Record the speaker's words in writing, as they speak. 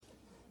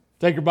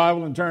Take your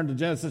Bible and turn to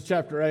Genesis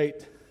chapter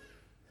 8.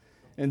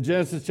 In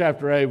Genesis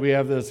chapter 8, we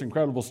have this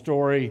incredible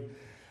story,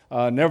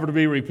 never to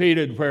be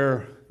repeated,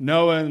 where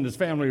Noah and his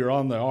family are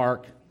on the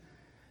ark,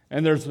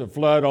 and there's a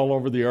flood all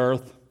over the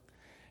earth.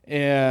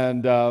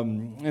 And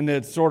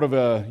it's sort of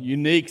a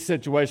unique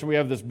situation. We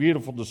have this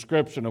beautiful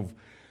description of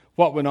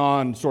what went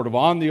on sort of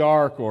on the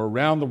ark or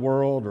around the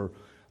world, or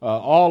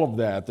all of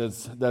that.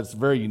 That's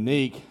very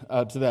unique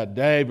to that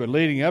day. But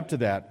leading up to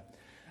that,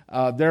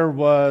 there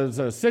was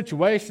a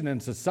situation in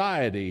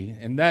society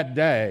in that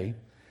day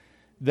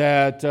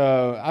that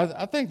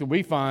I think that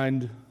we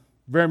find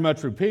very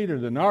much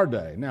repeated in our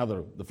day. Now,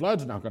 the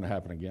flood's not going to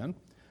happen again.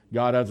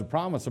 God has a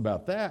promise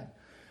about that.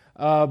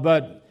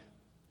 But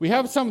we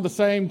have some of the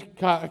same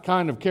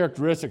kind of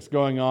characteristics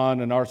going on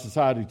in our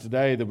society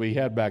today that we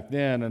had back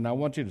then, and I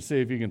want you to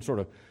see if you can sort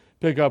of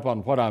pick up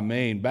on what I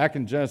mean. Back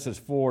in Genesis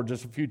 4,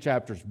 just a few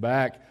chapters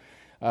back,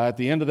 at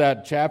the end of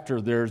that chapter,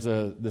 there's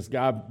this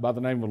guy by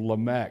the name of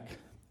Lamech,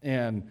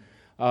 and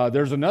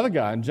there's another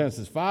guy in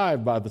Genesis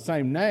 5 by the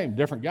same name,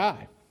 different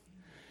guy.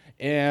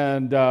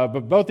 And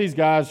but both these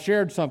guys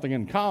shared something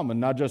in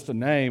common, not just a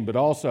name, but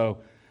also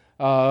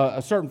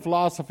a certain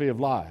philosophy of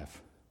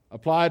life,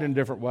 applied in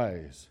different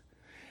ways.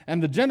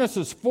 And the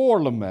Genesis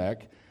 4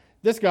 Lamech,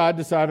 this guy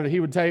decided he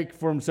would take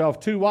for himself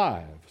 2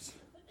 wives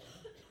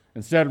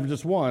instead of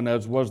just one,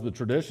 as was the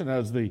tradition,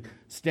 as the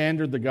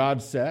standard that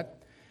God set.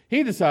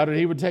 He decided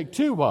he would take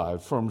 2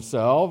 wives for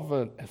himself,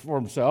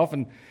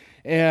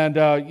 and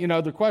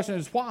the question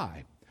is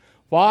why?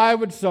 Why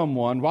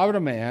would a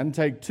man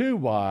take 2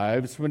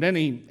 wives when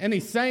any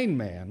sane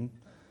man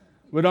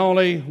would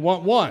only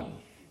want one?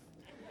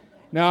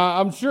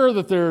 Now, I'm sure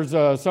that there's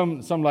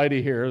some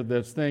lady here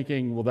that's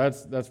thinking, well,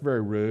 that's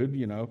very rude,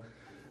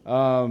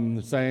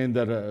 saying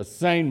that a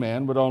sane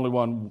man would only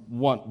want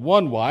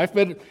one wife.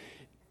 But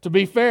to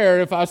be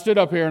fair, if I stood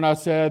up here and I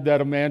said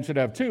that a man should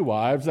have 2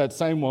 wives, that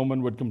same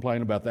woman would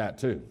complain about that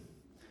too.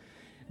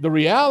 The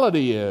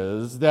reality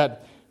is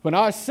that when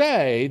I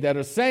say that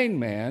a sane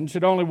man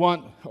should only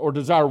want or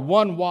desire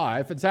one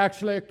wife, it's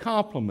actually a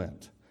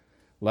compliment,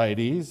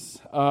 ladies,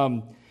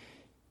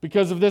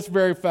 because of this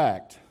very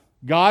fact.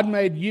 God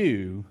made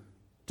you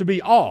to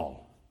be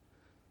all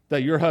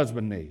that your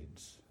husband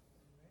needs.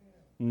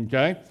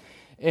 Okay?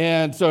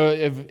 And so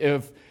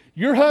if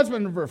your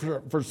husband,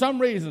 for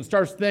some reason,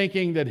 starts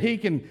thinking that he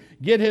can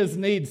get his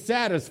needs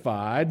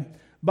satisfied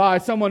by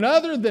someone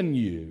other than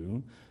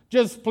you,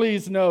 just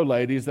please know,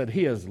 ladies, that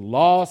he has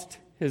lost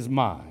his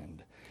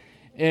mind.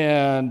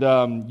 And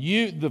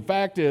the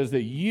fact is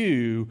that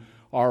you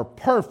are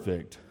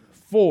perfect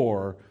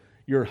for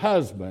your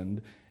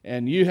husband,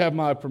 and you have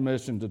my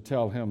permission to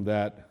tell him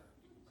that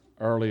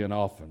early and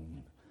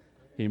often.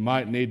 He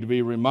might need to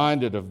be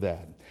reminded of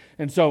that.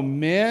 And so,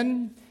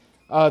 men,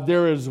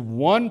 there is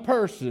one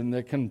person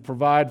that can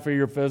provide for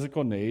your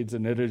physical needs,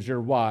 and it is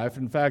your wife.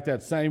 In fact,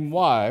 that same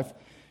wife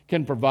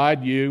can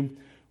provide you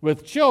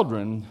with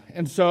children.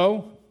 And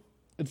so,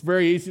 it's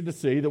very easy to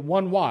see that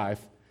one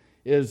wife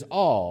is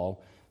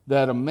all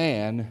that a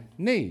man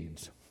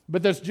needs.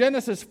 But this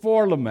Genesis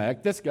 4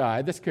 Lamech, this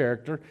guy, this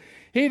character,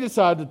 he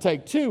decided to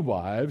take 2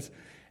 wives,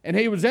 and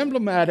he was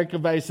emblematic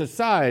of a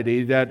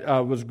society that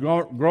was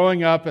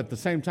growing up at the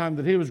same time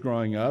that he was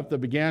growing up, that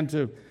began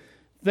to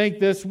think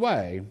this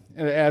way,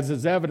 as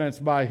is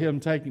evidenced by him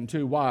taking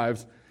 2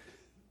 wives,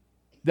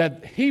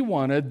 that he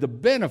wanted the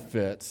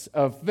benefits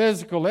of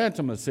physical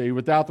intimacy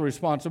without the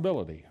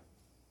responsibility.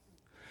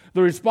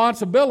 The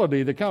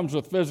responsibility that comes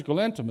with physical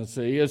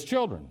intimacy is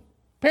children,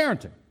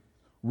 parenting,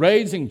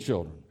 raising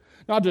children,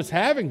 not just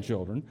having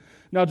children,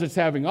 not just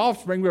having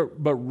offspring,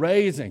 but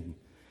raising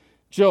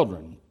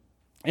children.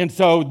 And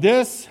so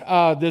this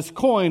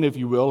coin, if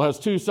you will, has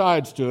 2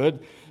 sides to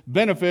it.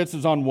 Benefits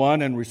is on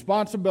one, and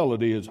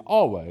responsibility is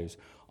always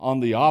on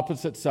the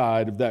opposite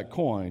side of that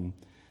coin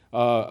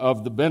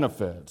of the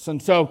benefits.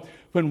 And so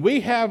when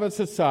we have a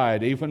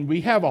society, when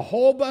we have a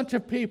whole bunch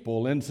of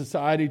people in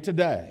society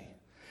today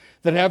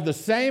that have the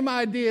same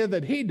idea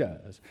that he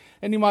does,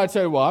 and you might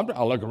say, well,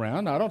 I'll look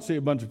around, I don't see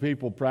a bunch of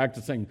people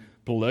practicing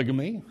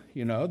polygamy,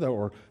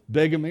 or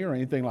bigamy or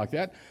anything like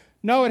that.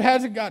 No, it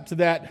hasn't got to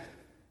that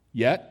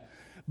yet.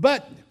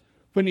 But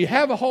when you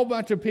have a whole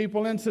bunch of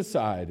people in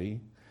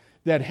society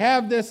that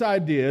have this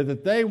idea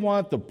that they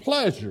want the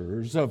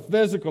pleasures of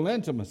physical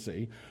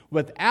intimacy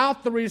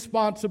without the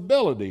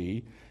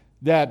responsibility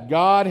that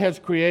God has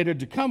created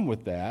to come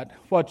with that,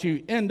 what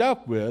you end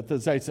up with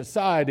is a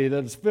society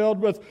that is filled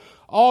with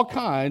all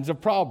kinds of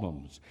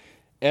problems.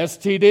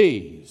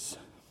 STDs,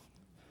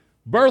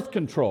 birth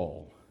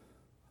control,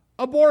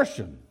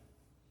 abortion,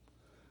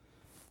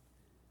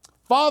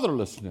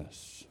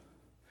 fatherlessness,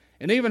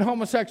 and even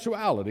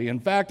homosexuality. In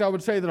fact, I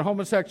would say that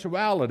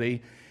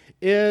homosexuality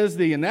is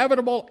the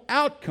inevitable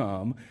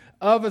outcome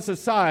of a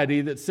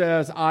society that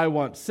says, I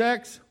want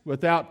sex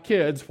without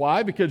kids.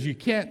 Why? Because you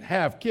can't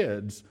have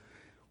kids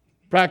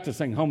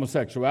practicing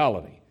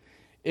homosexuality.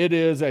 It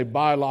is a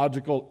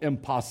biological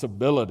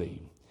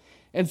impossibility.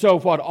 And so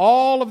what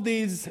all of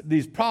these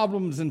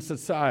problems in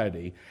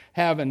society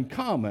have in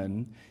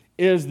common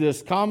is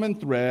this common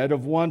thread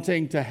of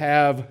wanting to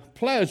have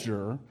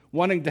pleasure,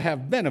 wanting to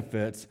have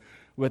benefits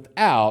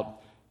without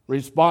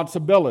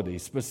responsibility,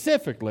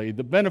 specifically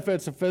the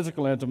benefits of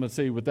physical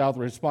intimacy without the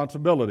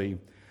responsibility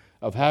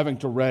of having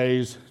to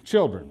raise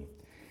children.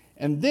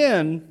 And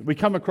then we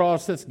come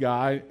across this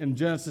guy in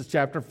Genesis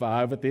chapter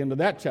 5. At the end of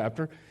that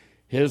chapter,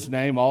 his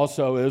name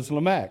also is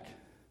Lamech.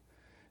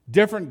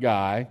 Different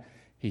guy.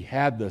 He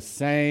had the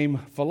same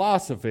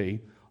philosophy,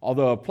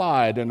 although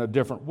applied in a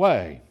different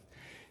way.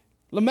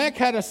 Lamech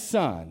had a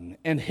son,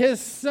 and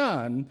his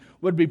son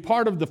would be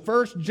part of the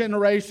first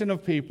generation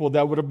of people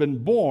that would have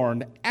been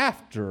born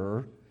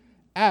after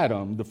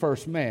Adam, the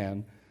first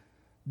man,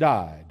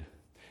 died.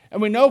 And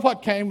we know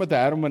what came with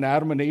Adam when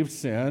Adam and Eve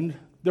sinned.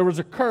 There was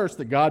a curse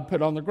that God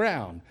put on the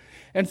ground.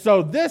 And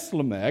so this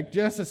Lamech,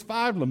 Genesis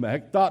 5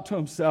 Lamech, thought to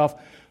himself,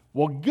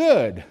 well,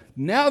 good,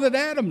 now that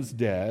Adam's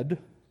dead,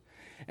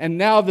 and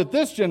now that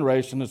this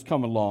generation has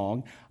come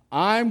along,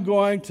 I'm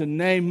going to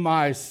name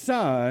my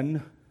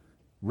son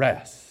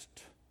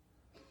Rest.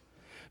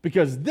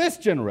 Because this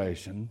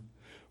generation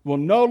will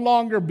no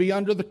longer be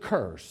under the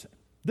curse.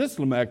 This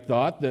Lamech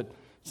thought that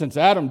since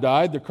Adam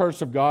died, the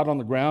curse of God on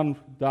the ground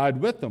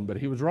died with him, but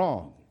he was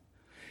wrong.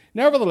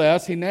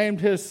 Nevertheless, he named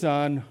his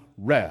son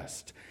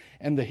Rest.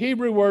 And the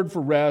Hebrew word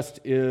for rest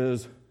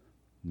is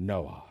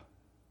Noah.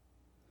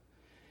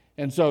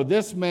 And so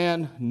this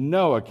man,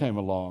 Noah, came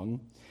along.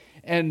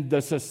 And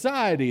the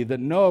society that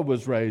Noah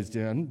was raised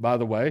in, by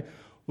the way,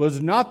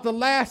 was not the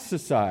last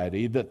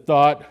society that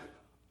thought,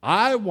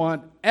 I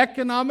want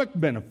economic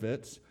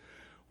benefits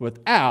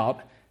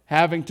without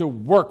having to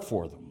work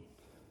for them.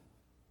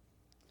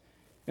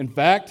 In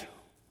fact,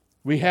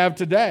 we have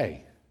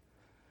today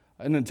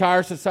an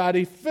entire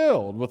society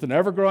filled with an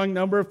ever-growing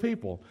number of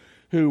people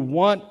who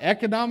want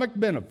economic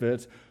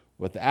benefits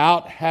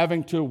without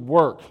having to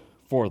work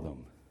for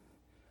them.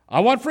 I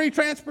want free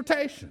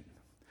transportation.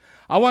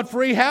 I want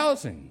free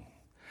housing.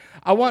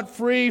 I want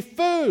free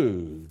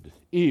food,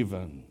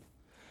 even.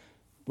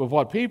 But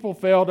what people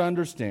fail to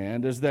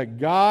understand is that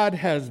God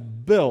has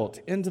built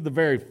into the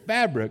very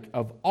fabric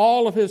of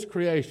all of His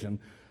creation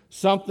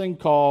something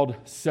called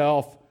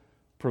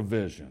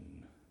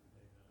self-provision.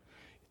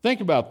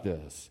 Think about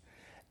this.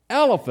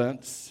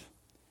 Elephants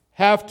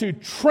have to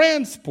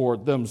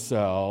transport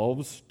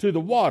themselves to the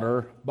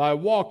water by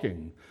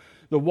walking.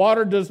 The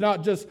water does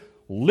not just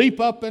leap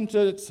up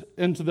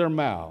into their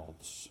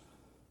mouths.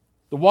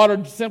 The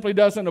water simply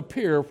doesn't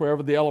appear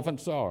wherever the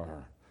elephants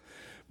are.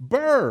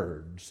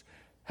 Birds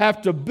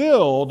have to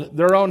build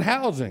their own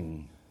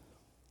housing.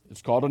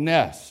 It's called a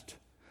nest.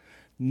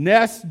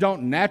 Nests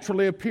don't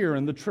naturally appear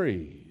in the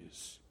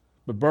trees,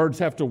 but birds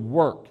have to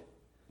work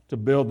to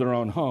build their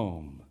own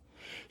home.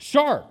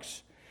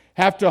 Sharks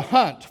have to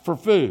hunt for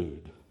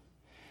food.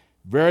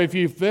 Very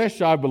few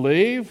fish, I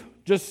believe,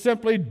 just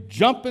simply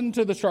jump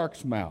into the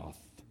shark's mouth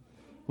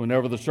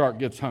whenever the shark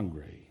gets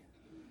hungry.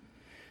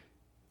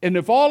 And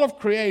if all of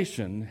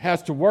creation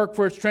has to work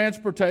for its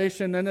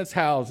transportation and its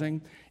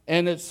housing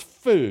and its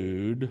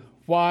food,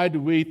 why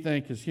do we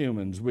think as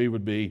humans we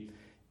would be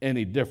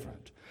any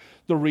different?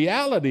 The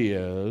reality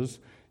is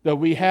that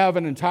we have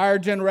an entire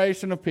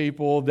generation of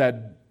people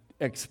that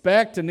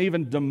expect and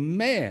even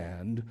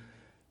demand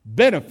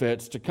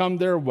benefits to come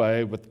their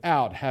way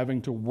without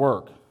having to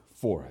work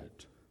for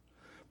it.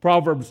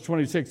 Proverbs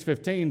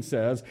 26:15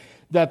 says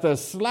that the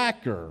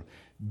slacker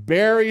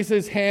buries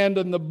his hand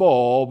in the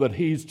bowl, but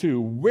he's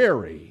too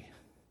weary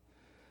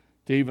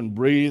to even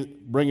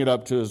bring it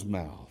up to his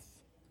mouth.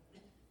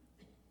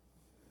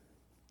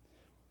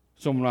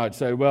 Someone might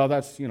say, well,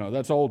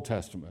 that's Old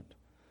Testament.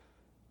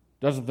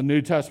 Doesn't the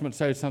New Testament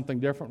say something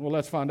different? Well,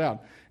 let's find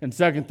out. In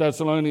 2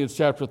 Thessalonians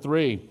chapter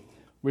 3,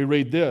 we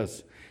read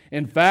this.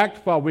 In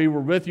fact, while we were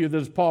with you,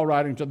 this is Paul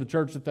writing to the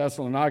church at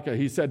Thessalonica,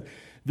 he said,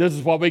 this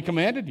is what we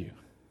commanded you.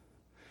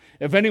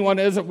 If anyone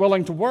isn't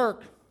willing to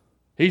work,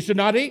 he should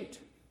not eat.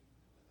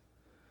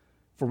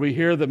 For we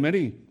hear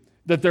that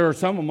there are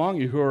some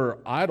among you who are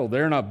idle.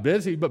 They're not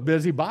busy, but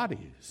busy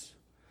bodies.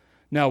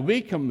 Now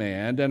we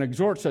command and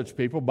exhort such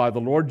people by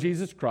the Lord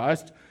Jesus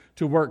Christ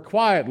to work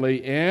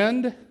quietly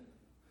and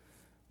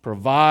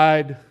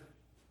provide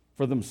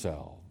for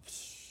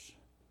themselves.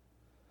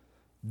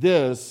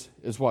 This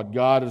is what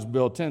God has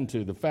built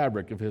into the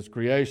fabric of His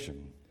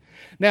creation.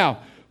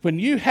 Now, when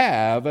you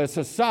have a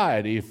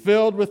society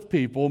filled with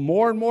people,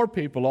 more and more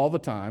people all the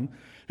time,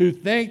 who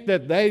think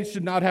that they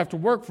should not have to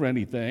work for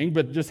anything,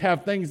 but just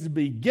have things to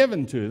be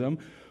given to them,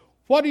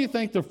 what do you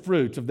think the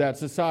fruits of that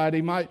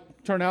society might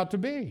turn out to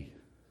be?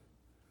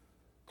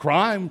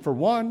 Crime, for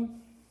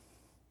one.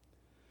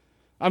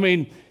 I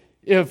mean,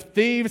 if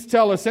thieves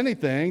tell us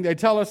anything, they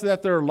tell us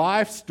that their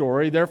life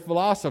story, their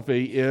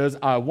philosophy is,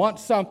 I want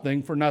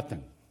something for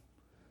nothing.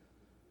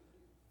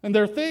 And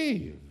they're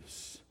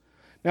thieves.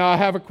 Now, I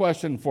have a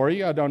question for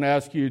you. I don't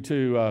ask you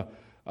to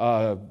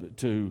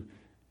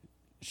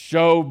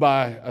show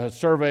by a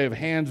survey of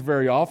hands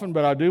very often,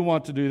 but I do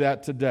want to do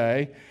that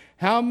today.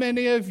 How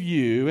many of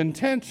you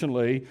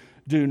intentionally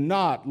do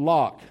not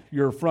lock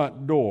your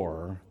front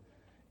door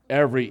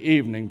every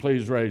evening?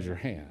 Please raise your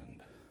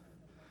hand.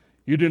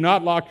 You do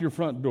not lock your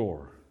front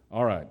door.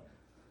 All right.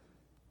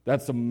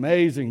 That's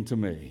amazing to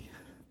me.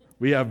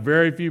 We have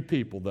very few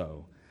people,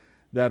 though,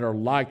 that are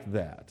like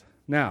that.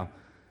 Now,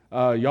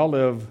 y'all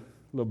live a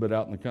little bit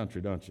out in the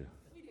country, don't you?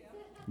 We do.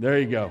 There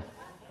you go.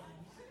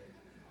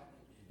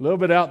 A little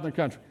bit out in the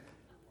country.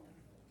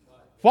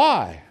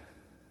 Why?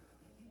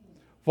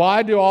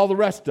 Why do all the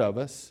rest of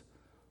us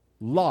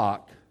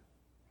lock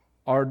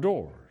our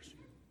doors?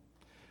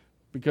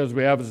 Because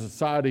we have a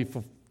society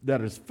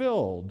that is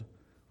filled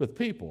with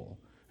people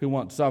who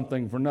want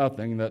something for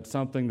nothing, that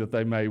something that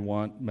they may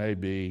want may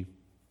be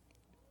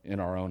in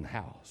our own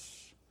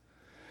house.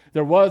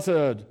 There was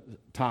a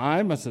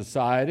time, a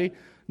society,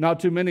 not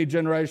too many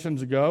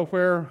generations ago,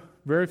 where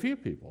very few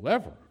people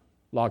ever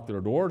locked their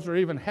doors or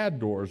even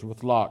had doors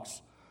with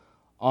locks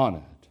on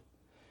it.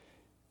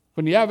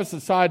 When you have a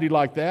society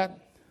like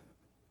that,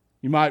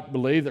 you might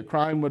believe that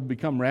crime would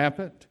become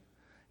rampant,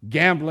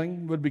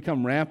 gambling would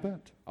become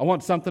rampant. I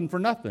want something for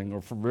nothing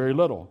or for very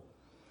little.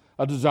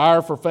 A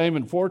desire for fame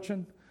and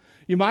fortune.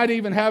 You might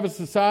even have a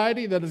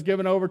society that is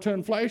given over to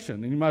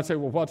inflation. And you might say,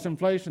 well, what's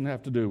inflation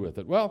have to do with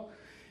it? Well,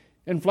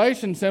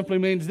 inflation simply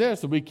means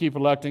this, that we keep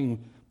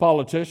electing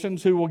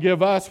politicians who will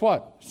give us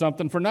what?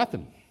 Something for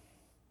nothing.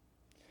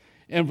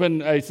 And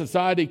when a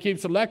society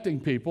keeps electing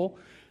people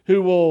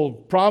who will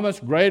promise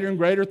greater and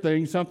greater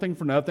things, something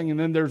for nothing, and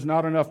then there's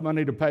not enough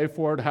money to pay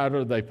for it, how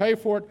do they pay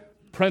for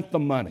it? Print the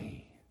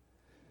money.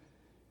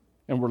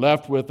 And we're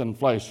left with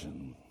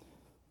inflation.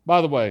 By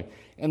the way,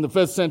 in the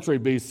 5th century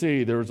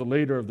BC, there was a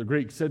leader of the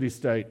Greek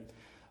city-state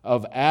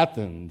of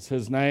Athens.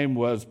 His name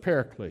was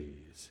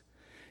Pericles.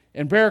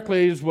 And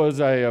Pericles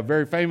was a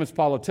very famous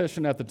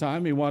politician at the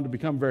time. He wanted to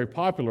become very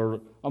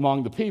popular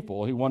among the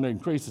people. He wanted to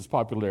increase his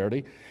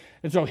popularity.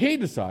 And so he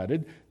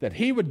decided that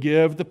he would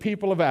give the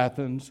people of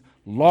Athens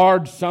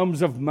large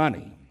sums of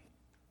money.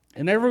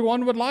 And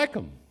everyone would like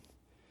him.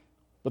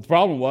 But the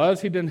problem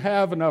was he didn't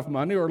have enough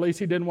money, or at least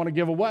he didn't want to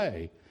give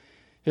away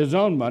his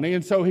own money.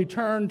 And so he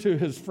turned to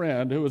his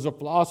friend, who was a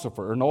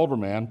philosopher, an older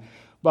man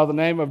by the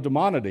name of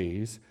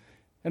Demonides.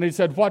 And he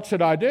said, what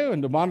should I do?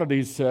 And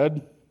Demonides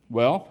said,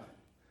 well,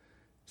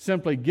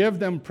 simply give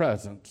them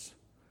presents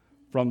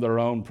from their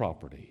own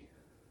property,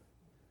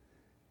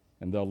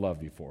 and they'll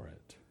love you for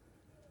it.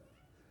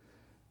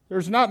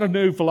 There's not a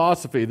new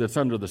philosophy that's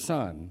under the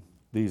sun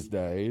these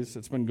days.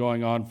 It's been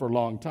going on for a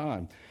long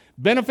time.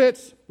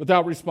 Benefits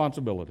without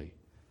responsibility.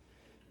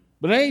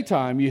 But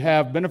anytime you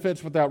have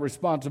benefits without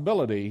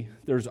responsibility,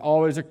 there's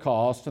always a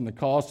cost, and the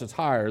cost is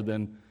higher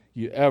than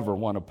you ever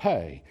want to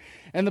pay.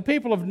 And the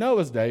people of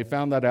Noah's day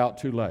found that out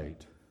too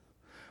late.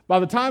 By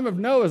the time of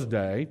Noah's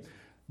day,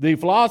 the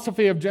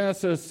philosophy of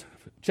Genesis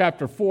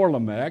chapter 4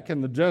 Lamech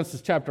and the Genesis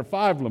chapter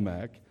 5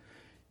 Lamech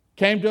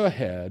came to a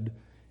head,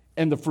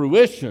 and the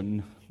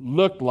fruition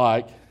looked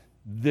like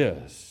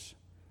this.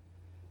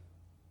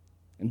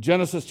 In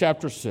Genesis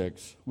chapter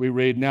 6, we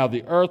read, now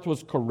the earth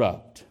was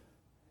corrupt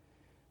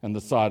in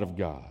the sight of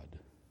God,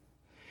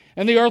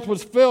 and the earth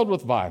was filled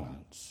with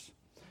violence.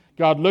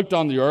 God looked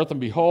on the earth, and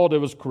behold, it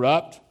was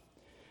corrupt,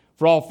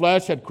 for all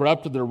flesh had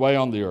corrupted their way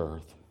on the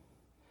earth.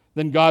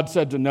 Then God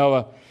said to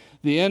Noah,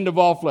 the end of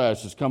all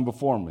flesh has come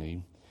before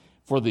me,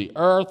 for the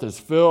earth is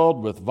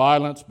filled with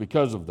violence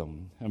because of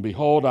them, and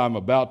behold, I am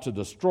about to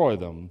destroy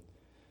them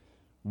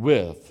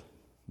with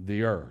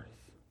the earth.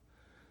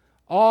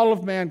 All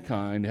of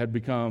mankind had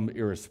become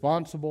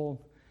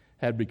irresponsible,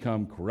 had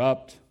become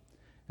corrupt,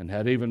 and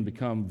had even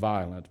become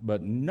violent.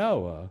 But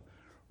Noah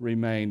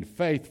remained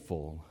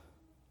faithful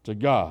to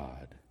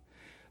God.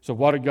 So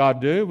what did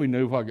God do? We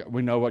know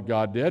what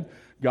God did.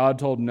 God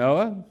told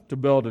Noah to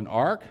build an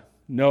ark.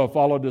 Noah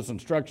followed his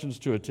instructions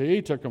to a T.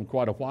 It took him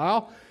quite a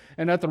while.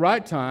 And at the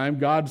right time,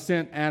 God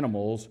sent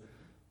animals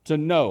to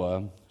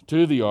Noah,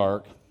 to the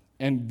ark,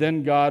 and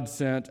then God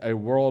sent a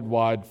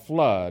worldwide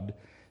flood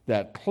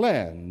that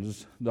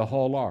cleansed the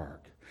whole ark.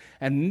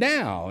 And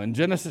now, in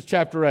Genesis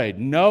chapter 8,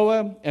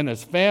 Noah and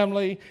his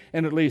family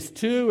and at least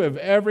 2 of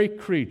every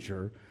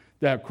creature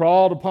that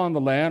crawled upon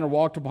the land or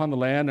walked upon the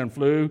land and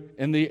flew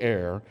in the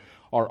air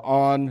are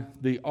on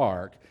the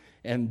ark.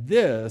 And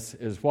this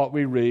is what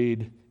we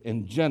read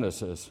in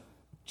Genesis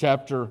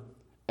chapter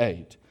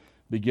 8,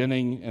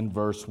 beginning in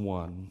verse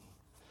 1.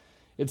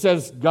 It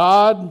says,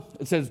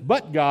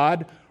 but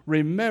God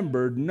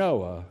remembered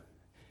Noah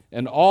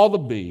and all the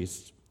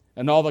beasts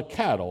and all the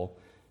cattle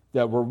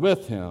that were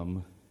with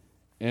him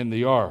in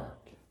the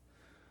ark.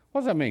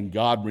 What does that mean,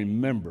 God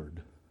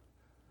remembered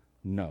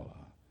Noah?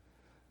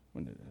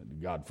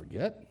 Did God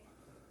forget?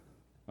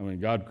 I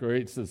mean, God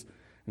creates this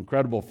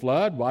incredible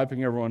flood,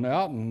 wiping everyone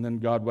out, and then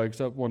God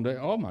wakes up one day,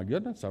 oh my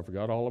goodness, I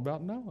forgot all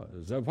about Noah.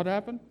 Is that what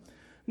happened?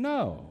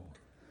 No.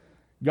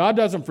 God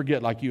doesn't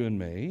forget like you and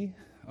me.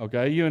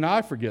 Okay, you and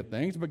I forget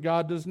things, but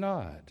God does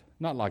not.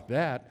 Not like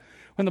that.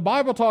 When the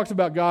Bible talks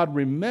about God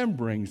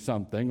remembering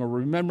something or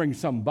remembering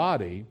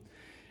somebody,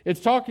 it's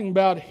talking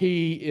about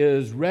He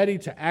is ready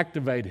to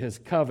activate His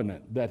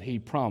covenant that He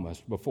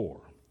promised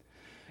before.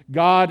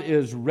 God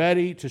is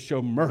ready to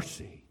show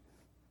mercy.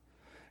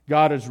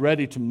 God is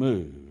ready to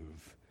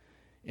move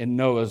in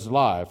Noah's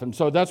life. And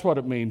so that's what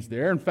it means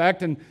there. In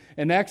fact, in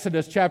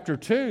Exodus chapter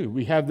 2,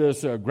 we have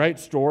this great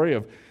story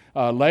of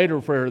later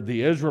where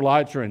the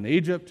Israelites are in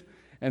Egypt,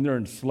 and they're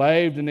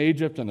enslaved in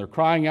Egypt, and they're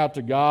crying out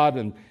to God,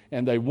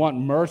 and they want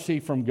mercy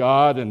from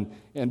God, and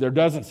there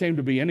doesn't seem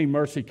to be any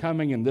mercy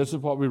coming. And this is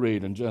what we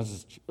read in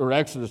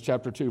Exodus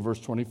chapter 2, verse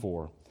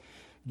 24.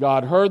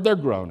 God heard their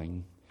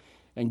groaning,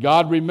 and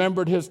God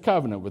remembered his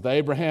covenant with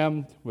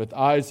Abraham, with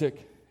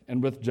Isaac,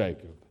 and with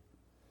Jacob.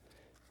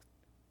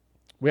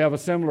 We have a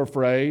similar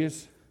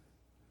phrase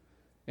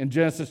in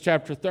Genesis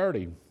chapter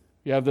 30.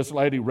 You have this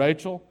lady,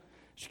 Rachel.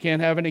 She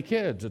can't have any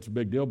kids. It's a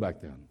big deal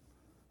back then.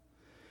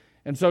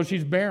 And so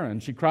she's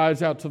barren. She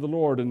cries out to the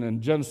Lord. And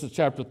in Genesis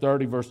chapter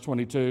 30, verse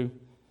 22,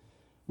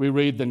 we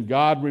read, "Then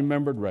God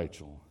remembered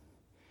Rachel.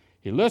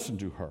 He listened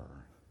to her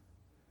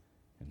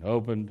and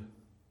opened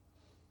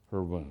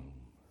her womb."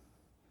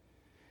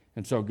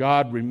 And so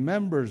God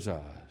remembers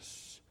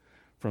us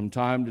from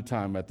time to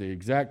time at the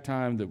exact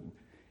time that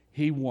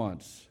he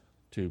wants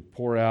to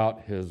pour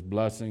out his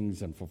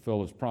blessings and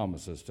fulfill his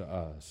promises to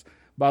us.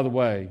 By the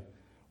way,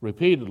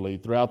 repeatedly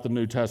throughout the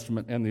New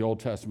Testament and the Old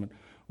Testament,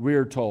 we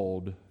are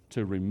told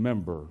to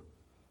remember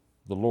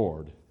the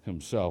Lord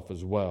himself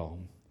as well.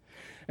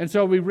 And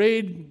so we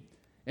read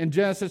in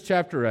Genesis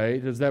chapter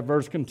 8, as that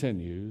verse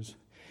continues,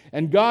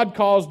 "And God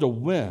caused a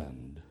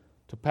wind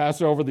to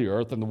pass over the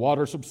earth, and the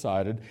water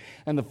subsided,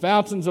 and the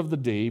fountains of the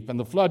deep and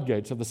the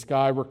floodgates of the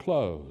sky were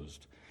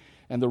closed,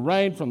 and the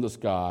rain from the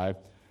sky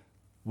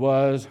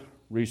was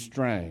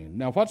restrained."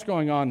 Now, what's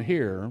going on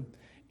here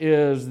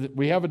is that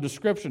we have a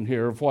description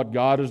here of what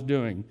God is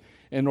doing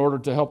in order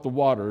to help the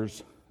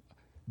waters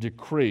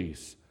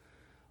decrease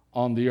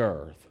on the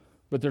earth.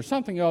 But there's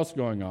something else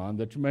going on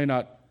that you may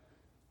not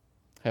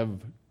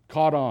have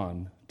caught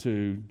on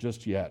to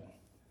just yet.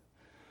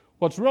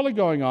 What's really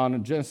going on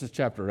in Genesis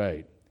chapter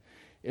 8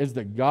 is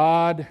that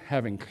God,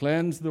 having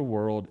cleansed the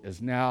world, is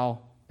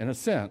now, in a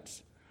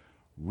sense,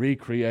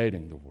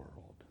 recreating the world.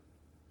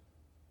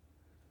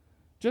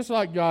 Just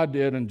like God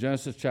did in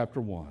Genesis chapter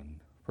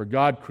 1, where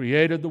God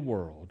created the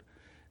world,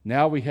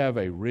 now we have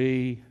a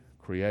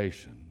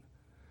recreation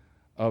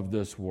of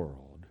this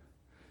world.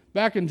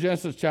 Back in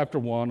Genesis chapter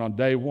 1, on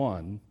day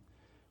 1,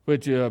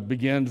 which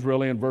begins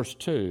really in verse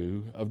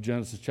 2 of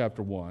Genesis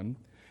chapter 1,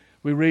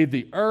 we read,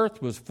 "The earth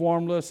was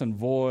formless and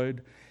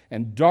void,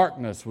 and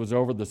darkness was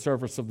over the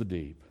surface of the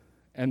deep,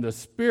 and the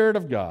Spirit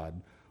of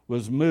God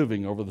was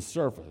moving over the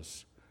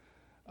surface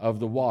of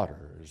the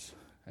waters."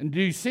 And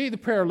do you see the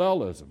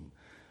parallelism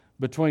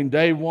between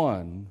day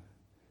 1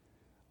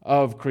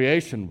 of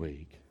creation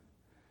week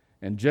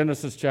and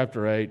Genesis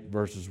chapter 8,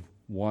 verses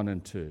 1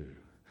 and 2?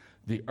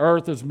 The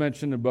earth is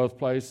mentioned in both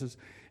places.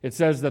 It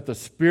says that the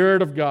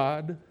Spirit of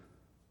God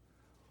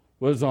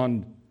was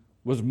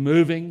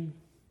moving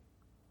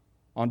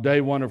on day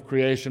 1 of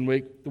creation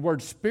week. The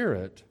word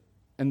spirit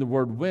and the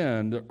word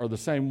wind are the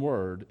same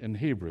word in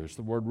Hebrew. It's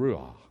the word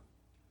ruach.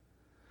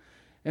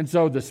 And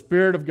so the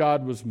Spirit of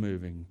God was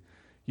moving.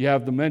 You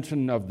have the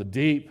mention of the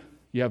deep.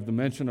 You have the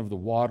mention of the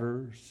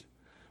waters.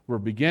 We're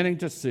beginning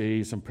to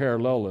see some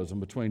parallelism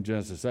between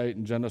Genesis 8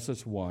 and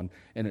Genesis 1,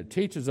 and it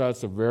teaches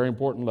us a very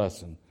important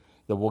lesson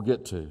that we'll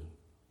get to.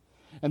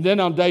 And then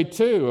on day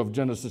 2 of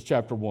Genesis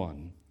chapter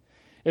 1,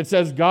 it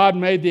says God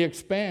made the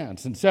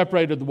expanse and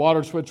separated the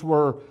waters which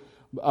were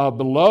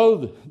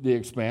below the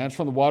expanse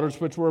from the waters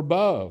which were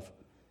above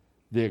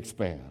the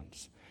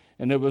expanse.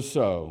 And it was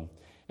so.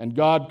 And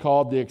God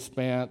called the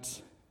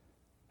expanse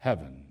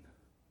heaven.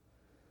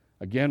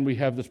 Again, we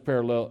have this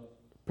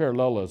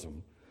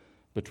parallelism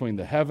between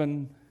the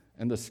heaven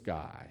and the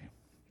sky.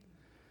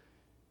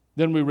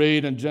 Then we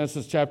read in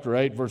Genesis chapter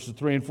 8, verses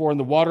 3 and 4, "And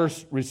the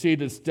waters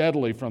receded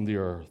steadily from the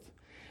earth.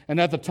 And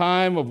at the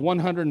time of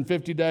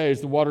 150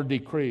 days, the water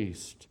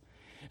decreased.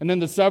 And in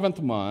the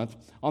 7th month,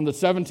 on the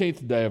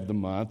 17th day of the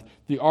month,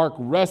 the ark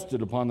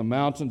rested upon the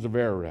mountains of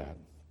Ararat.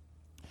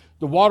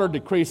 The water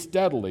decreased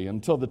steadily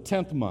until the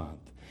 10th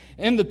month.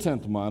 In the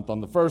 10th month, on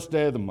the 1st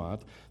day of the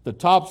month, the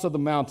tops of the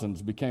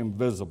mountains became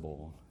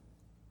visible."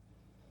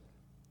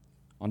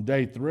 On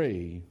day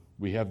 3,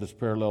 we have this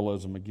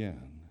parallelism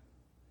again.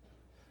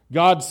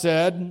 God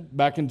said,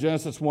 back in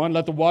Genesis 1,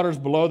 "Let the waters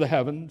below the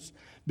heavens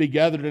be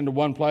gathered into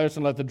one place,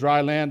 and let the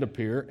dry land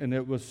appear." And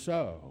it was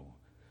so.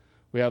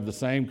 We have the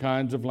same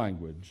kinds of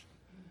language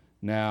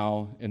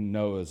now in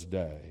Noah's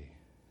day.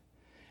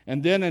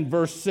 And then in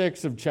verse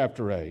 6 of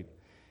chapter 8,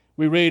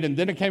 we read, "And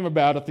then it came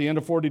about at the end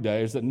of 40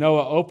 days that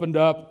Noah opened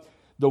up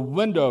the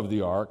window of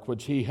the ark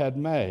which he had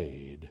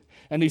made.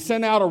 And he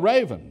sent out a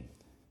raven,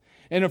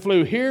 and it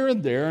flew here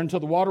and there until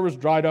the water was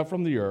dried up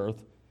from the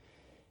earth.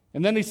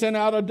 And then he sent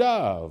out a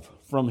dove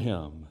from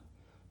him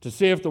to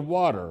see if the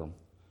water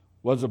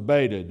was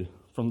abated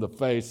from the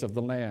face of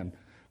the land."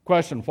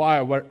 Question, why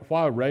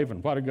a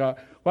raven? Why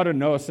did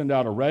Noah send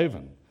out a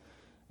raven?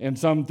 And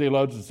some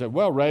theologians said,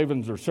 well,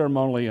 ravens are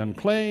ceremonially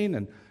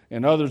unclean,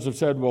 and others have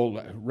said,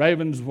 well,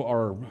 ravens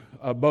are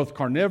both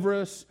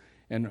carnivorous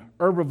and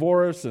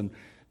herbivorous, and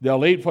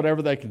they'll eat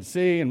whatever they can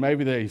see, and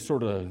maybe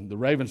the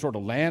raven sort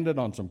of landed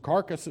on some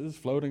carcasses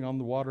floating on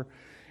the water.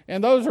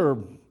 And those are,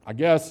 I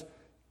guess,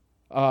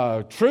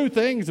 true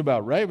things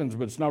about ravens,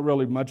 but it's not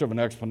really much of an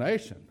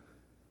explanation.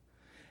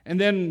 And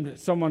then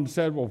someone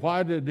said, well,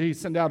 why did he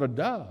send out a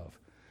dove?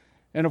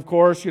 And of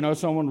course,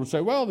 someone would say,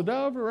 well, the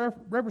dove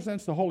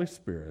represents the Holy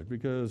Spirit,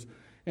 because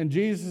in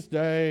Jesus'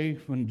 day,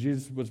 when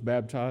Jesus was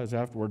baptized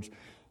afterwards,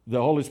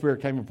 the Holy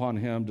Spirit came upon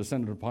him,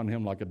 descended upon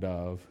him like a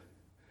dove.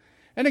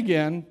 And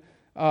again,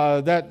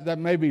 that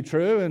may be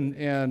true,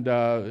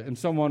 and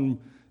someone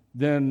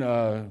then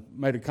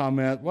made a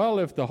comment, well,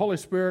 if the Holy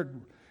Spirit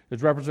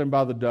is represented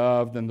by the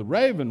dove, then the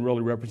raven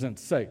really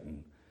represents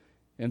Satan.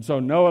 And so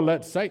Noah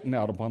let Satan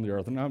out upon the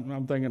earth. And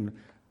I'm thinking,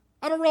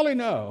 I don't really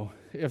know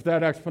if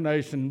that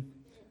explanation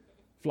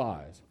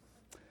flies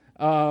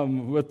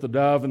with the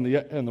dove and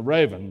the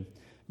raven.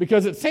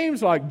 Because it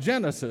seems like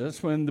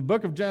Genesis, when the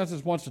book of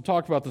Genesis wants to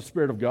talk about the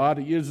Spirit of God,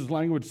 it uses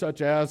language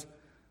such as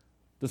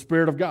the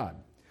Spirit of God.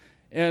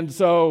 And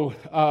so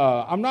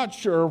I'm not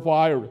sure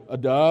why a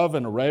dove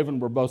and a raven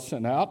were both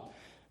sent out.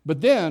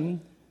 But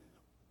then,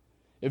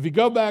 if you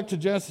go back to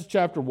Genesis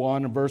chapter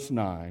 1 and verse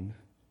 9,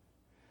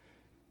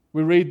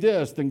 we read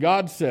this. Then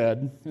God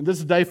said, and this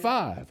is day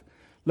 5,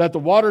 let the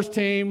waters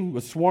teem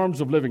with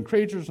swarms of living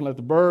creatures, and let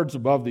the birds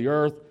above the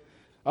earth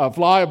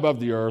fly above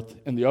the earth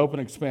in the open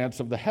expanse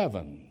of the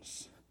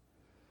heavens.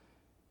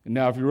 And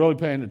now, if you're really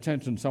paying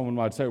attention, someone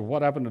might say, well,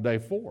 what happened to day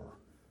 4?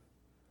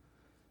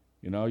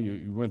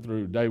 You went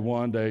through day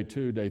 1, day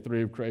 2, day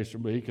 3 of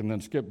creation week, and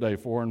then skipped day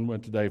 4 and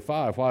went to day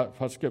 5.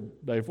 Why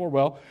skip day 4?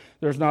 Well,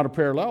 there's not a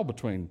parallel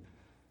between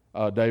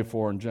day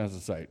 4 and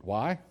Genesis 8.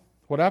 Why?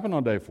 What happened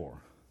on day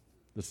 4?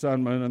 The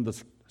sun, moon, and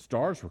the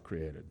stars were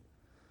created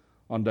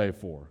on day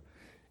 4.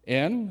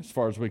 And, as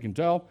far as we can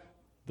tell,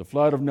 the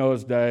flood of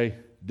Noah's day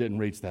didn't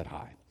reach that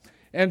high.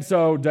 And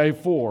so day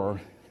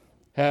 4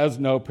 has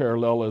no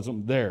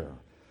parallelism there.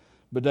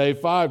 But day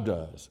 5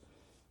 does.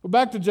 Well,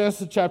 back to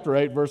Genesis chapter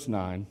 8, verse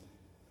 9.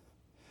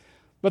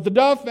 But the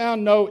dove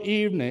found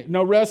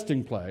no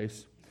resting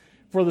place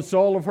for the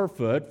sole of her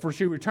foot, for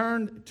she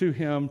returned to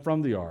him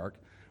from the ark,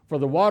 for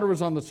the water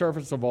was on the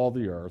surface of all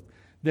the earth.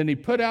 Then he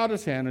put out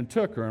his hand and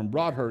took her and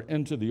brought her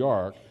into the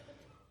ark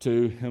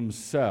to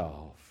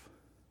himself.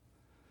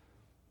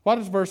 Why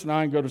does verse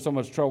 9 go to so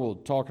much trouble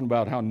talking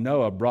about how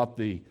Noah brought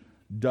the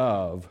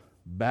dove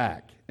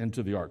back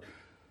into the ark?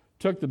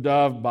 Took the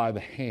dove by the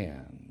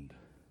hand.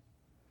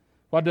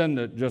 Why doesn't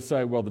it just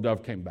say, well, the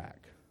dove came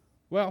back?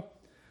 Well,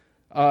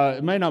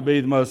 it may not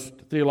be the most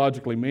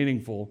theologically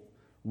meaningful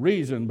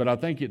reason, but I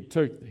think he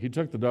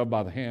took the dove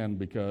by the hand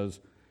because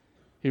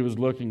he was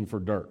looking for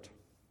dirt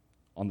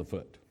on the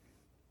foot.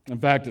 In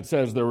fact, it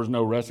says there was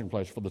no resting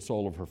place for the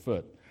sole of her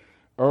foot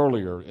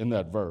earlier in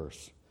that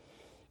verse.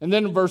 And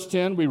then in verse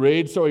 10 we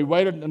read, so he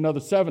waited another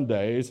 7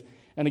 days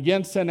and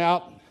again sent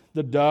out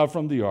the dove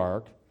from the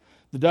ark.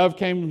 The dove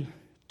came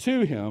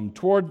to him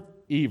toward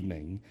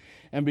evening,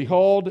 and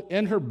behold,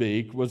 in her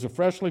beak was a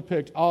freshly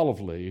picked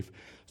olive leaf.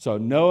 So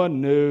Noah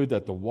knew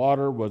that the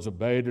water was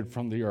abated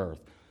from the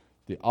earth.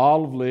 The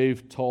olive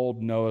leaf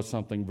told Noah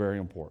something very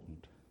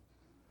important.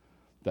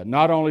 That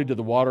not only did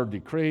the water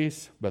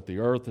decrease, but the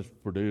earth is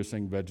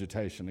producing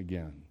vegetation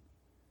again.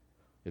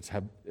 It's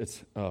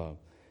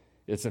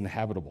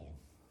inhabitable,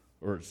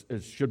 or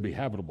it should be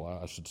habitable,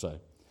 I should say.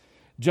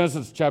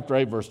 Genesis chapter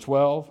 8, verse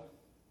 12.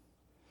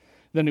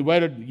 Then he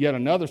waited yet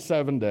another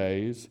 7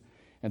 days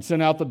and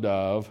sent out the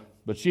dove,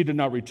 but she did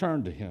not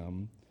return to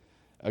him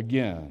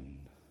again.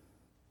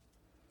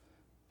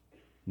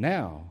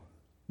 Now,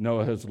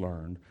 Noah has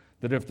learned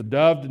that if the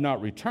dove did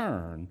not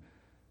return,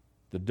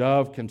 the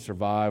dove can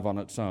survive on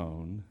its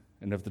own.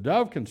 And if the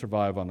dove can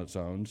survive on its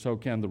own, so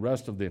can the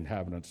rest of the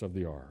inhabitants of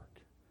the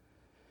ark.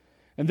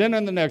 And then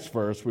in the next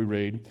verse we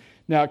read,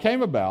 now it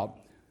came about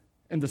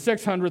in the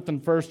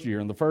 601st year,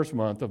 in the first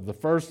month of the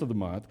first of the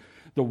month,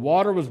 the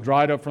water was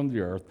dried up from the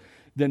earth.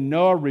 Then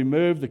Noah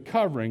removed the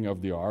covering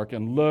of the ark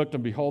and looked,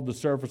 and behold, the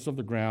surface of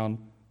the ground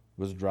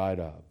was dried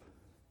up.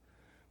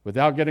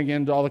 Without getting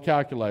into all the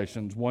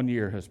calculations, 1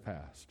 year has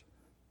passed.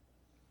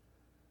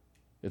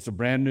 It's a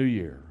brand new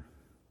year,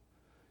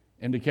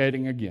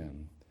 indicating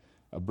again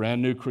a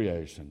brand new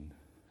creation.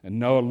 And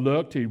Noah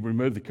looked, he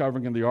removed the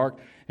covering of the ark,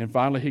 and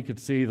finally he could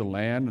see the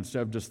land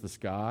instead of just the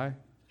sky.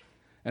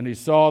 And he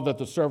saw that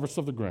the surface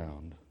of the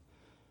ground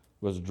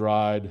was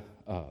dried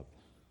up.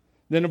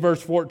 Then in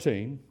verse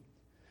 14,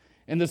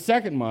 in the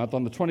second month,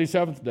 on the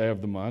 27th day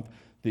of the month,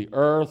 the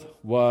earth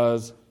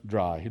was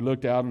dry. He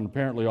looked out, and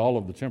apparently all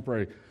of the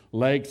temporary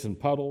lakes and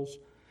puddles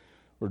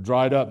were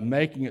dried up,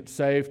 making it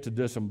safe to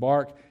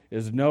disembark.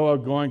 Is Noah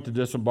going to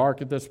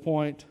disembark at this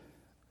point?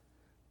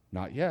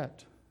 Not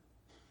yet.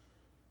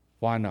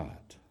 Why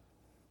not?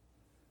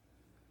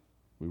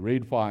 We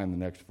read why in the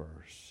next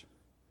verse.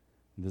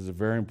 This is a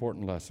very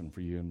important lesson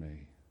for you and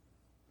me.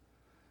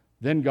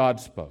 Then God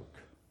spoke.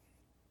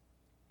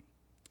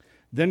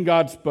 Then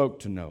God spoke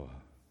to Noah,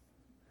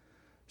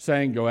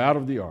 saying, go out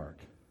of the ark,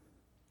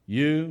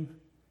 you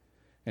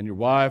and your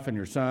wife and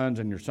your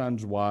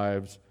sons'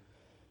 wives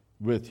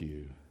with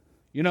you.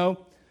 You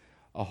know,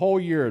 a whole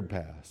year had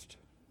passed.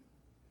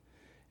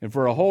 And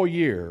for a whole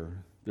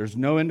year, there's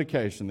no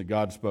indication that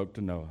God spoke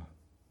to Noah.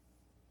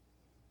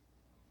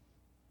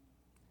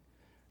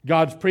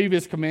 God's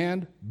previous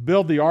command,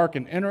 build the ark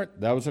and enter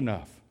it, that was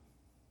enough.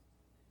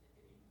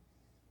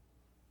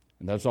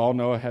 And that's all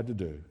Noah had to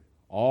do.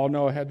 All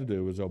Noah had to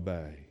do was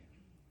obey.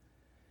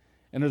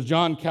 And as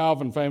John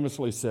Calvin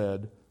famously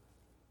said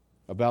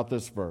about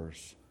this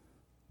verse,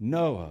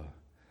 Noah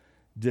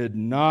did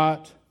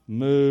not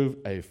move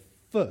a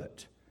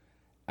foot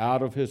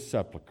out of his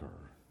sepulcher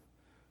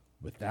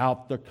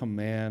without the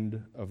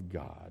command of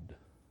God.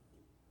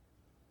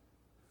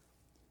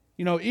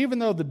 You know, even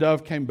though the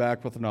dove came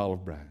back with an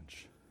olive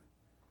branch,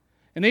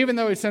 and even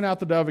though he sent out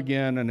the dove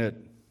again and it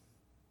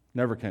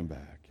never came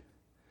back,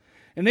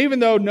 and even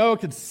though Noah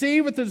could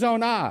see with his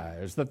own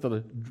eyes that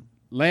the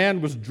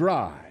land was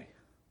dry,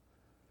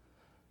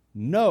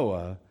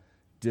 Noah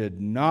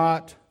did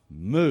not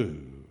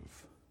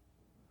move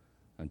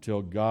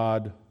until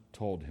God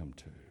told him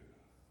to.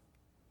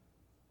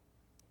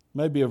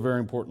 Maybe a very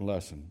important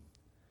lesson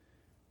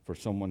for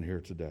someone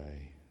here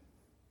today.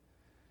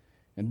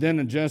 And then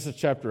in Genesis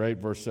chapter 8,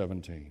 verse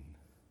 17,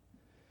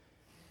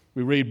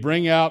 we read,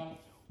 bring out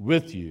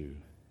with you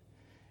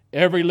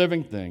every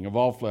living thing of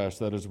all flesh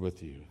that is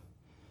with you,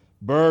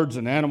 birds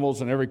and animals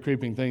and every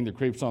creeping thing that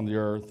creeps on the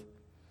earth,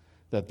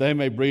 that they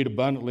may breed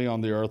abundantly on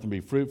the earth and be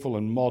fruitful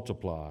and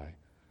multiply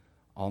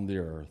on the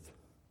earth.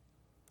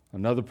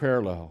 Another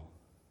parallel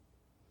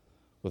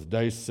with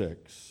day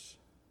 6.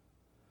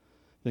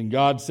 Then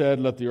God said,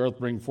 let the earth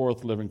bring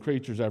forth living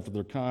creatures after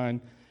their kind,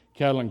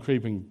 cattle and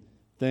creeping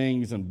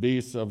things and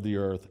beasts of the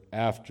earth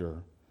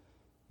after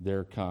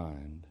their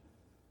kind.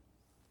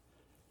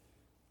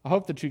 I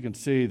hope that you can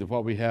see that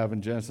what we have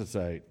in Genesis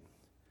 8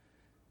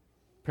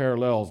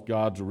 parallels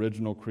God's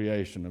original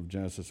creation of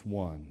Genesis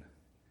 1.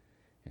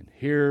 And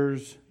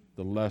here's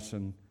the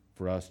lesson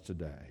for us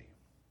today.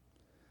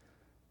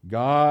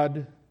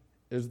 God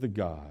is the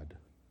God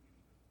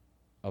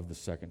of the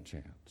second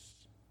chance.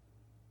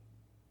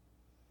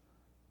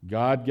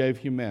 God gave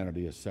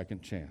humanity a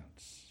second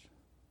chance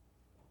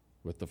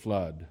with the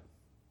flood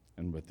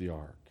and with the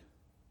ark.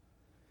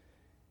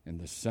 And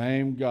the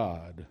same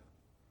God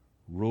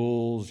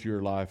rules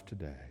your life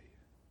today.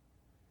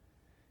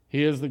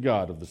 He is the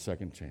God of the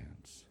second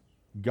chance.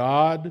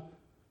 God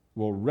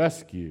will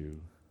rescue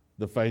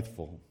the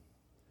faithful.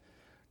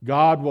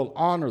 God will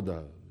honor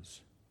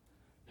those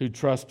who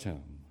trust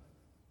Him.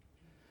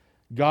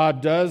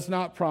 God does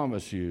not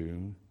promise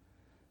you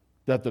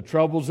that the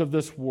troubles of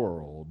this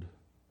world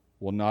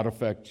will not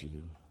affect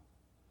you,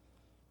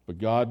 but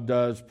God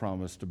does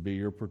promise to be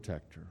your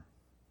protector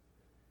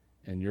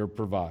and your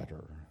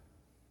provider.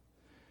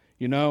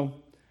 You know,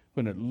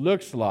 when it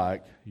looks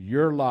like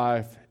your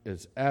life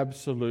is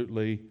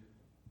absolutely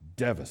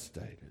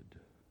devastated,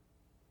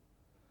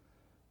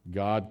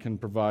 God can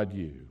provide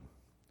you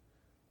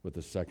with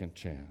a second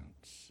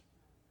chance.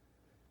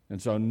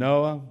 And so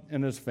Noah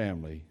and his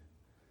family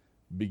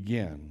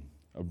begin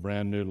a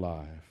brand new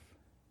life.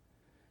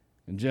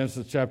 In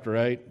Genesis chapter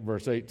 8,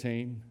 verse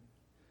 18,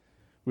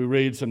 we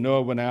read, so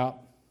Noah went out,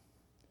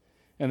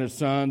 and his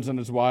sons and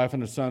his wife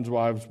and his sons'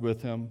 wives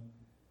with him.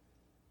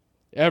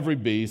 Every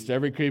beast,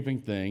 every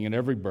creeping thing, and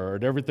every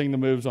bird, everything that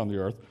moves on the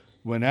earth,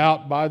 went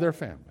out by their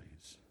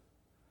families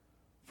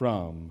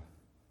from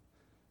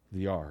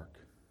the ark.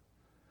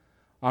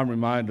 I'm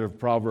reminded of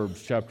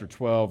Proverbs chapter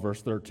 12,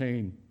 verse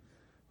 13,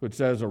 which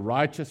says, a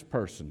righteous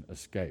person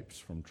escapes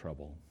from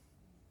trouble.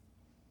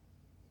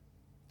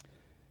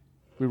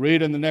 We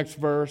read in the next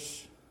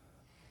verse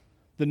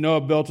that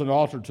Noah built an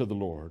altar to the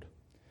Lord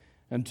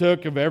and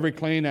took of every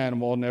clean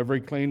animal and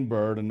every clean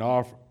bird and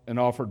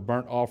offered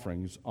burnt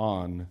offerings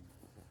on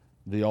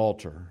the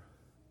altar.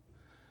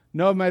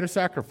 Noah made a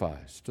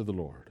sacrifice to the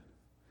Lord.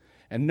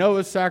 And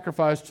Noah's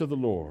sacrifice to the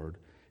Lord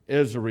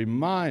is a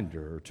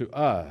reminder to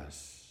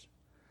us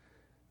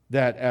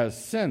that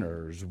as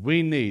sinners,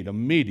 we need a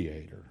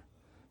mediator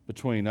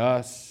between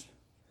us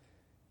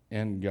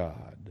and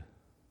God.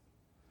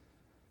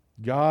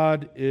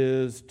 God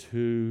is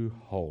too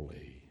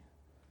holy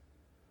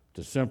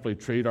to simply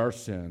treat our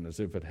sin as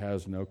if it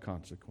has no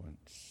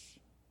consequence.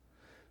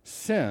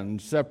 Sin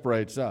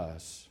separates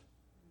us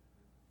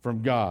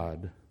from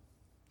God.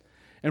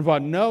 And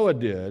what Noah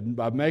did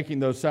by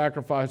making those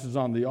sacrifices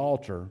on the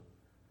altar,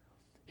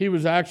 he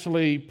was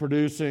actually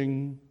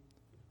producing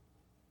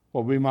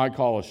what we might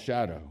call a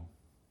shadow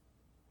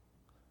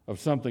of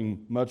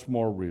something much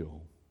more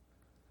real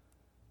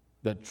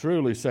that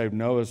truly saved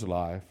Noah's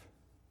life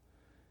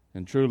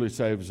and truly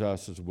saves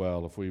us as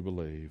well if we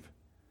believe.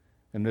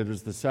 And it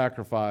is the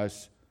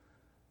sacrifice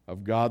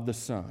of God the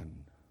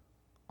Son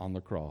on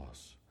the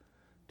cross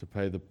to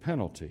pay the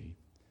penalty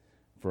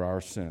for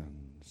our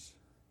sins.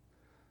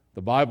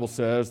 The Bible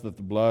says that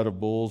the blood of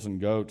bulls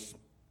and goats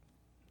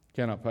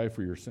cannot pay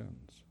for your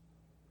sins.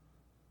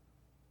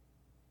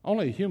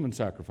 Only a human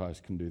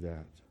sacrifice can do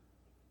that.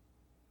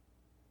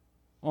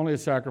 Only a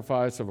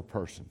sacrifice of a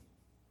person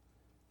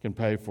can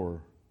pay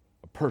for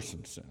a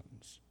person's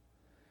sins.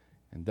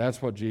 And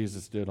that's what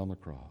Jesus did on the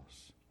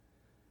cross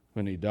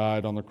when He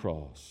died on the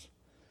cross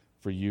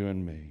for you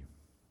and me.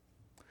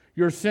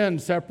 Your sin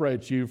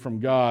separates you from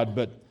God,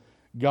 but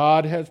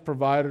God has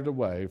provided a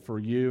way for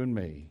you and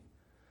me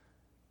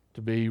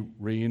to be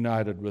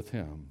reunited with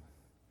Him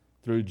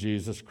through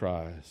Jesus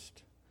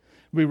Christ.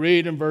 We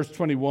read in verse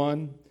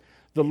 21,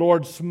 the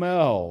Lord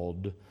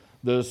smelled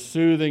the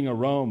soothing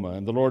aroma,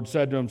 and the Lord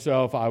said to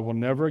himself, I will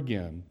never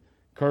again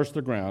curse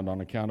the ground on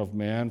account of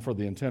man, for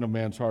the intent of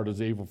man's heart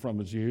is evil from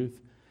his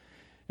youth.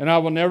 And I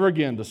will never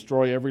again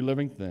destroy every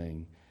living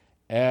thing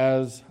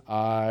as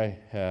I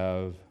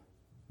have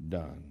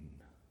done.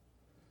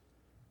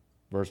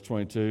 Verse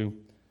 22,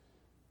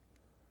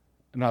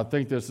 and I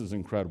think this is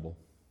incredible.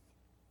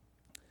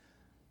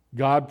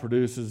 God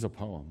produces a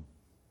poem.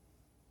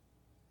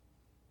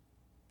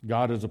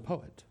 God is a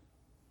poet.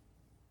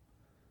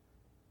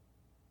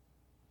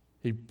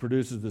 He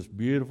produces this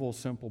beautiful,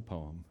 simple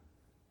poem.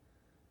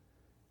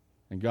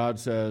 And God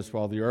says,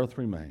 while the earth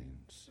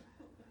remains,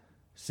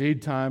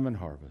 seed time and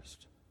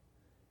harvest,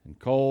 and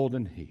cold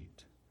and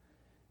heat,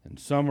 and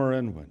summer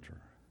and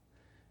winter,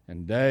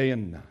 and day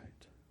and night,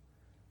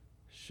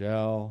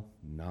 shall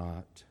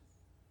not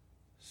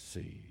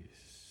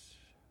cease.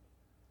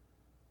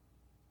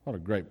 What a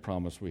great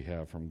promise we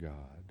have from God.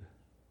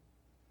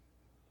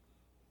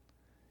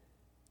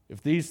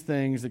 If these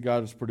things that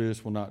God has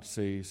produced will not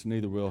cease,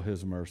 neither will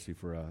His mercy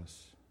for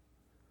us.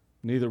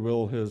 Neither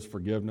will His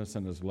forgiveness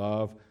and His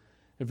love.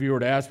 If you were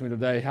to ask me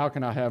today, how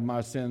can I have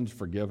my sins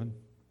forgiven?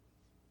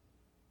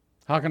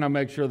 How can I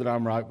make sure that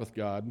I'm right with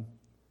God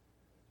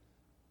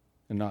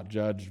and not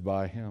judged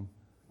by Him?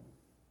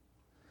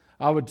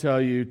 I would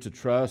tell you to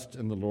trust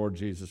in the Lord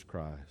Jesus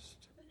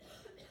Christ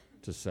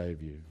to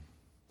save you.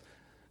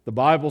 The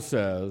Bible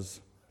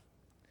says,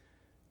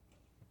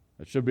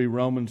 it should be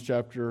Romans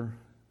chapter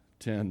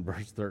 10,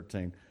 verse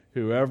 13,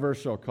 whoever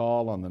shall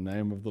call on the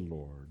name of the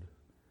Lord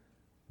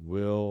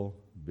will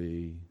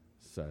be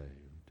saved.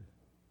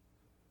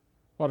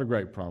 What a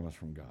great promise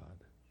from God.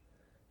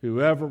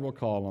 Whoever will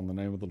call on the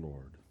name of the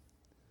Lord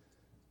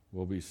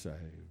will be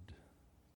saved.